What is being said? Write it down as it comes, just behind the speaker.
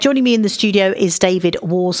Joining me in the studio is David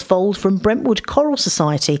Worsfold from Brentwood Choral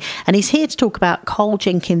Society, and he's here to talk about Karl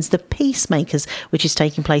Jenkins' The Peacemakers, which is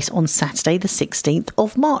taking place on Saturday the 16th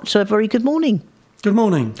of March. So a very good morning. Good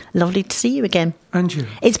morning. Lovely to see you again. And you.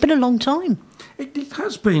 It's been a long time. It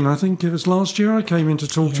has been. I think it was last year I came in to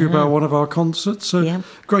talk to you about one of our concerts. So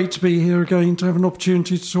great to be here again to have an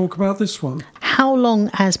opportunity to talk about this one. How long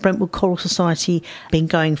has Brentwood Choral Society been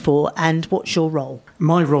going for, and what's your role?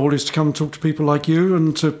 My role is to come and talk to people like you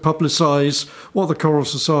and to publicise what the Choral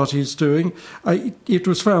Society is doing. It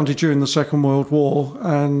was founded during the Second World War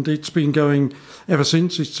and it's been going ever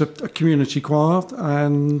since. It's a community choir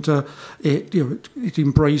and it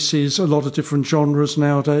embraces a lot of different genres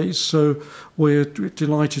nowadays. So we're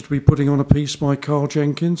delighted to be putting on a piece by Karl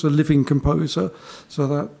Jenkins, a living composer. So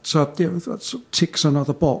that ticks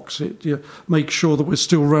another box. It makes sure that we're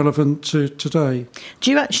still relevant to today. Do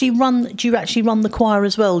you actually run the choir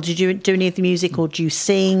as well? Did you do any of the music, or do you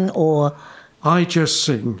sing, or? I just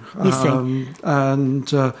sing. You sing.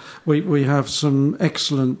 And we have some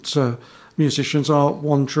excellent musicians. Art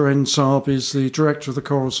Wancher is the director of the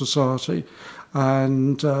Choral Society,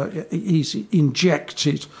 and he's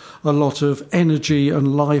injected a lot of energy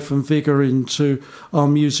and life and vigour into our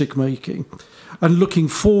music making. And looking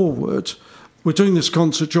forward, we're doing this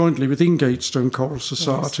concert jointly with Ingatestone Choral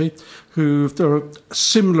Society, who they're a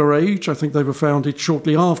similar age. I think they were founded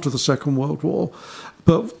shortly after the Second World War,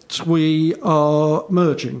 but we are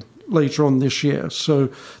merging later on this year.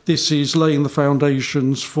 So this is laying the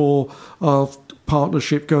foundations for our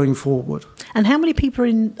partnership going forward. And how many people are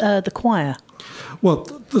in the choir? Well,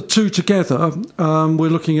 the two together, we're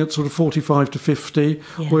looking at sort of 45 to 50.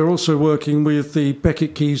 Yeah. We're also working with the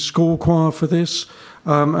Beckett Keys School Choir for this.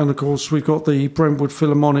 And, of course, we've got the Brentwood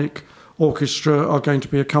Philharmonic Orchestra are going to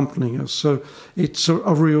be accompanying us. So it's a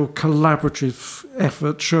real collaborative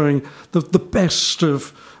effort showing the best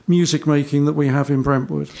of music making that we have in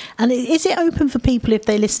Brentwood. And is it open for people if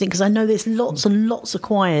they're listening? Because I know there's lots and lots of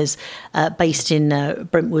choirs based in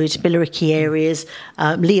Brentwood, Billericay areas,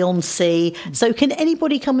 Leigh-on-Sea. So can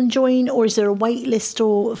anybody come and join, or is there a wait list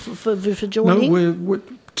for joining? No, we're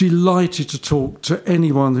delighted to talk to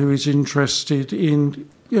anyone who is interested in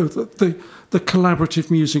the collaborative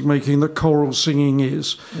music making that choral singing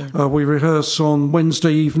is. Yeah. We rehearse on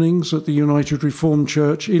Wednesday evenings at the United Reformed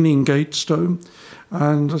Church in Ingatestone.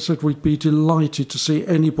 And I said we'd be delighted to see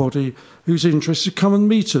anybody who's interested come and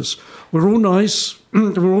meet us. We're all nice,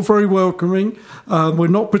 we're all very welcoming, we're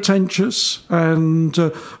not pretentious, and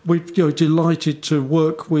we're delighted to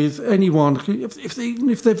work with anyone.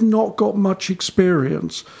 If they've not got much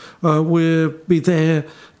experience, we'll be there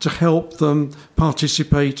to help them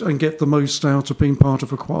participate and get the most out of being part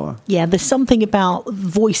of a choir. Yeah, there's something about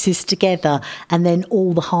voices together and then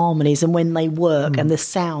all the harmonies and when they work and the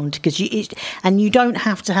sound, because you don't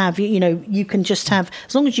have to have, you can just have,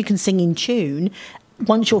 as long as you can sing in tune,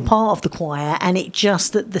 once you're part of the choir, and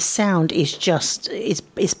the sound is just,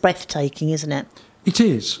 it's breathtaking, isn't it? It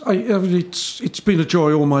is. It's been a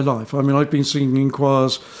joy all my life. I mean, I've been singing in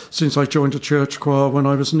choirs since I joined a church choir when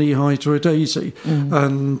I was knee-high to a daisy.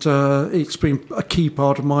 And it's been a key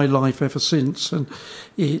part of my life ever since. And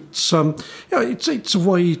it's a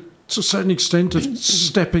way, to a certain extent, of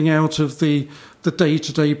stepping out of the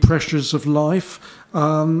day-to-day pressures of life,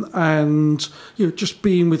 and just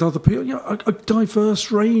being with other people, a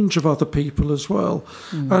diverse range of other people as well.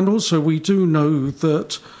 And also we do know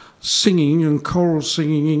that singing and choral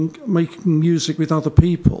singing, making music with other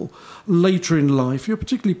people later in life,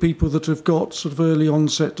 particularly people that have got sort of early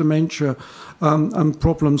onset dementia and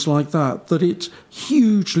problems like that it's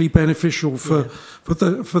hugely beneficial for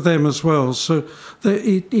them as well. So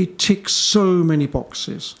it ticks so many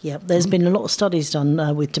boxes. Yeah, there's been a lot of studies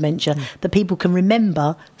done with dementia that people can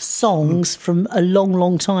remember songs from a long,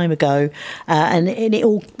 long time ago, and it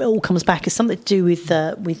all comes back as something to do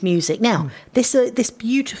with music. Now, this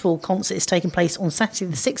beautiful concert is taking place on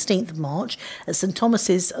Saturday the 16th of March at St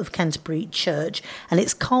Thomas's of Canterbury Church, and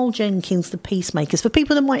it's Karl Jenkins, The Peacemakers. For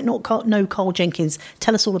people that might not know Karl Jenkins,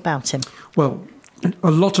 tell us all about him. Well,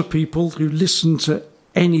 a lot of people who listen to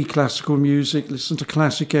any classical music, listen to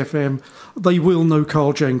Classic FM, they will know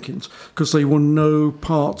Karl Jenkins because they will know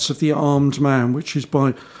parts of The Armed Man, which is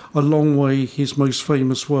by a long way his most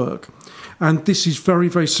famous work. And this is very,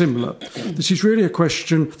 very similar. This is really a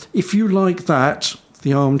question, if you like that,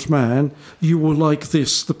 The Armed Man, you will like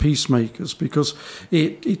this, The Peacemakers, because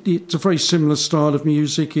it's a very similar style of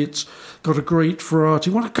music. It's got a great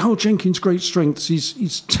variety. One of Karl Jenkins' great strengths is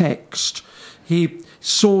his text. He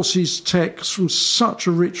sources texts from such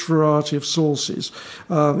a rich variety of sources.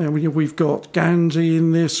 We've got Gandhi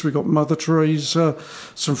in this, we've got Mother Teresa,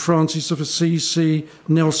 St. Francis of Assisi,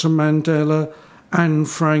 Nelson Mandela, Anne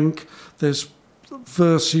Frank. There's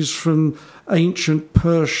verses from ancient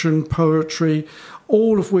Persian poetry,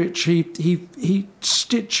 all of which he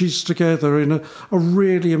stitches together in a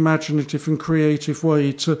really imaginative and creative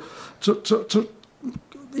way to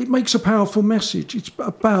it makes a powerful message. It's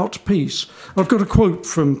about peace. I've got a quote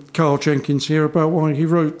from Karl Jenkins here about why he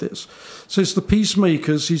wrote this. It says, "The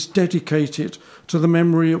Peacemakers is dedicated to the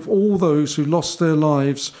memory of all those who lost their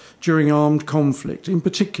lives during armed conflict, in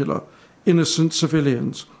particular, innocent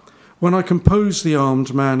civilians. When I composed the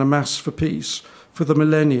Armed Man, A Mass for Peace, for the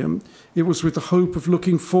millennium, it was with the hope of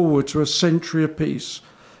looking forward to a century of peace.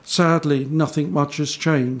 Sadly, nothing much has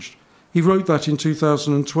changed." He wrote that in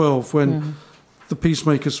 2012 when the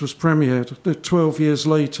Peacemakers was premiered. 12 years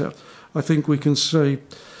later, I think we can say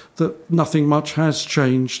that nothing much has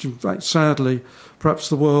changed. In fact, sadly, perhaps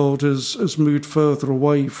the world has moved further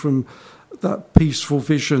away from that peaceful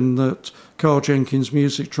vision that Karl Jenkins'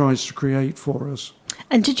 music tries to create for us.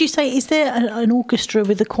 And did you say, is there an orchestra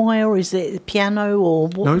with the choir, or is it piano, or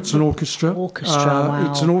what? No, it's an orchestra.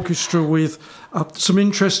 Wow. It's an orchestra with some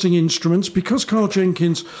interesting instruments, because Karl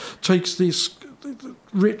Jenkins takes this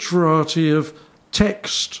rich variety of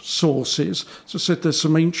text sources. As I said, there's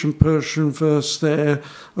some ancient Persian verse there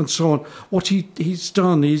and so on. What he's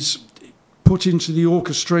done is put into the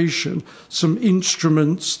orchestration some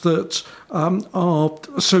instruments that are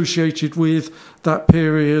associated with that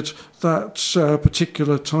period, that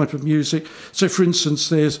particular type of music. So, for instance,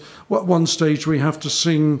 there's at one stage we have to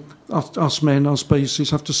sing, us men, us basses,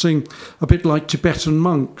 have to sing a bit like Tibetan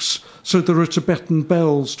monks. So there are Tibetan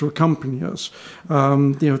bells to accompany us.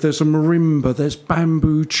 There's a marimba, there's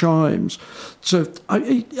bamboo chimes. So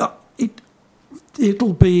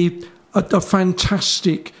it'll be a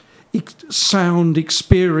fantastic sound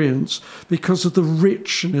experience because of the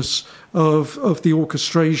richness of the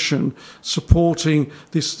orchestration supporting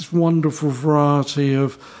this wonderful variety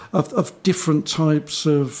of different types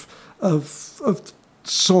of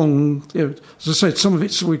song. As I said, some of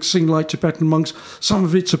it's we sing like Tibetan monks, some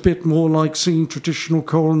of it's a bit more like singing traditional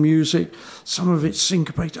choral music, some of it's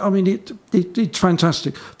syncopated. I mean, it's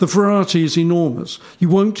fantastic. The variety is enormous. You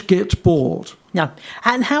won't get bored. No.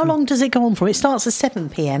 And how long does it go on for? It starts at 7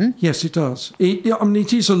 p.m. Yes, it does.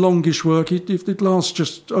 It is a longish work. It lasts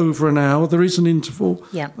just over an hour. There is an interval.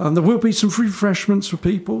 Yeah. And there will be some free refreshments for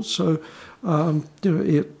people. So we'll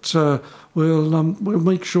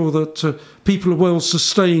make sure that people are well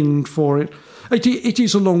sustained for it. It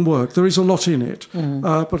is a long work. There is a lot in it.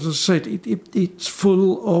 But as I said, it's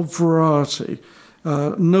full of variety.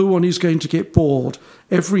 No one is going to get bored.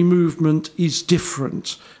 Every movement is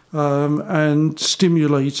different. And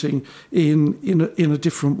stimulating in a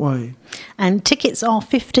different way. And tickets are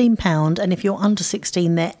 £15, and if you're under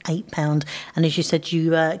 16, they're £8. And as you said, you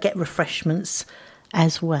get refreshments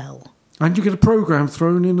as well. And you get a programme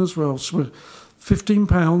thrown in as well. So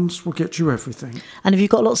 £15 will get you everything. And if you've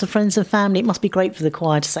got lots of friends and family, it must be great for the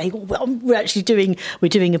choir to say, well, we're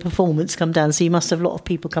doing a performance, come down. So you must have a lot of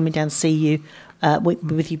people coming down to see you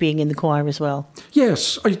with you being in the choir as well.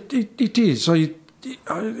 Yes, it is.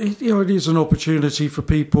 It is an opportunity for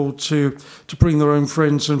people to bring their own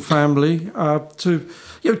friends and family to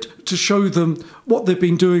show them what they've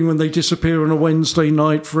been doing when they disappear on a Wednesday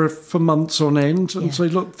night for months on end, and say,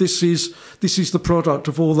 look, this is the product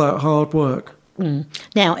of all that hard work.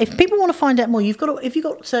 Now, if people want to find out more, you've got a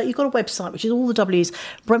website, which is all the W's,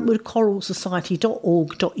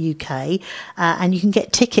 brentwoodchoralsociety.org.uk, and you can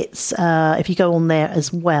get tickets if you go on there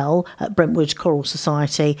as well at Brentwood Choral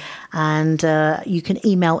Society, and you can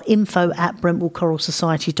email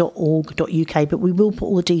info@brentwoodchoralsociety.org.uk, but we will put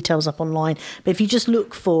all the details up online. But if you just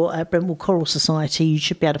look for Brentwood Choral Society, you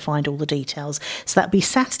should be able to find all the details. So that'll be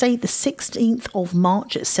Saturday the 16th of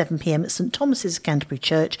March at 7 p.m. at St Thomas's Canterbury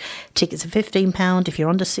Church. Tickets are £15. If you're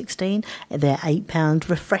under 16, they're £8.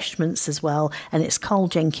 Refreshments as well. And it's Karl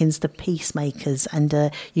Jenkins, the Peacemakers. And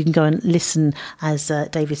you can go and listen, as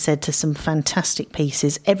David said, to some fantastic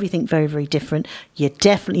pieces. Everything very, very different. You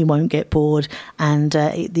definitely won't get bored. And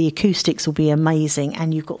the acoustics will be amazing.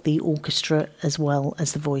 And you've got the orchestra as well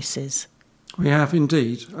as the voices. We have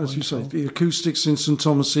indeed, as you say. The acoustics in St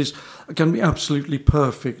Thomas's are going to be absolutely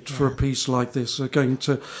perfect for a piece like this. They're going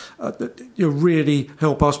to really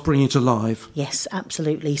help us bring it alive. Yes,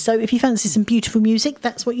 absolutely. So if you fancy some beautiful music,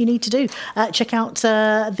 that's what you need to do. Check out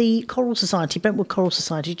the Choral Society, Brentwood Choral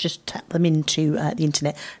Society. Just tap them into the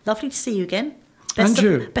internet. Lovely to see you again.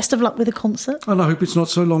 Best of luck with the concert. And I hope it's not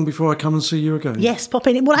so long before I come and see you again. Yes, pop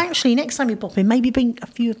in. Well, actually, next time you pop in, maybe bring a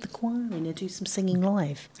few of the choir in and do some singing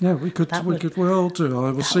live. Yeah, we could well do.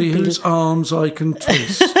 I will see whose arms I can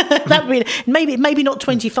twist. That would be, maybe not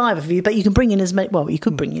 25 of you, but you can bring in as many. Well, you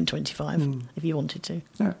could bring in 25 if you wanted to.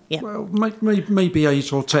 Yeah. Well, maybe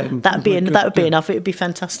 8 or 10. That would be enough. It would be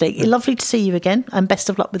fantastic. Lovely to see you again, and best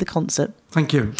of luck with the concert. Thank you.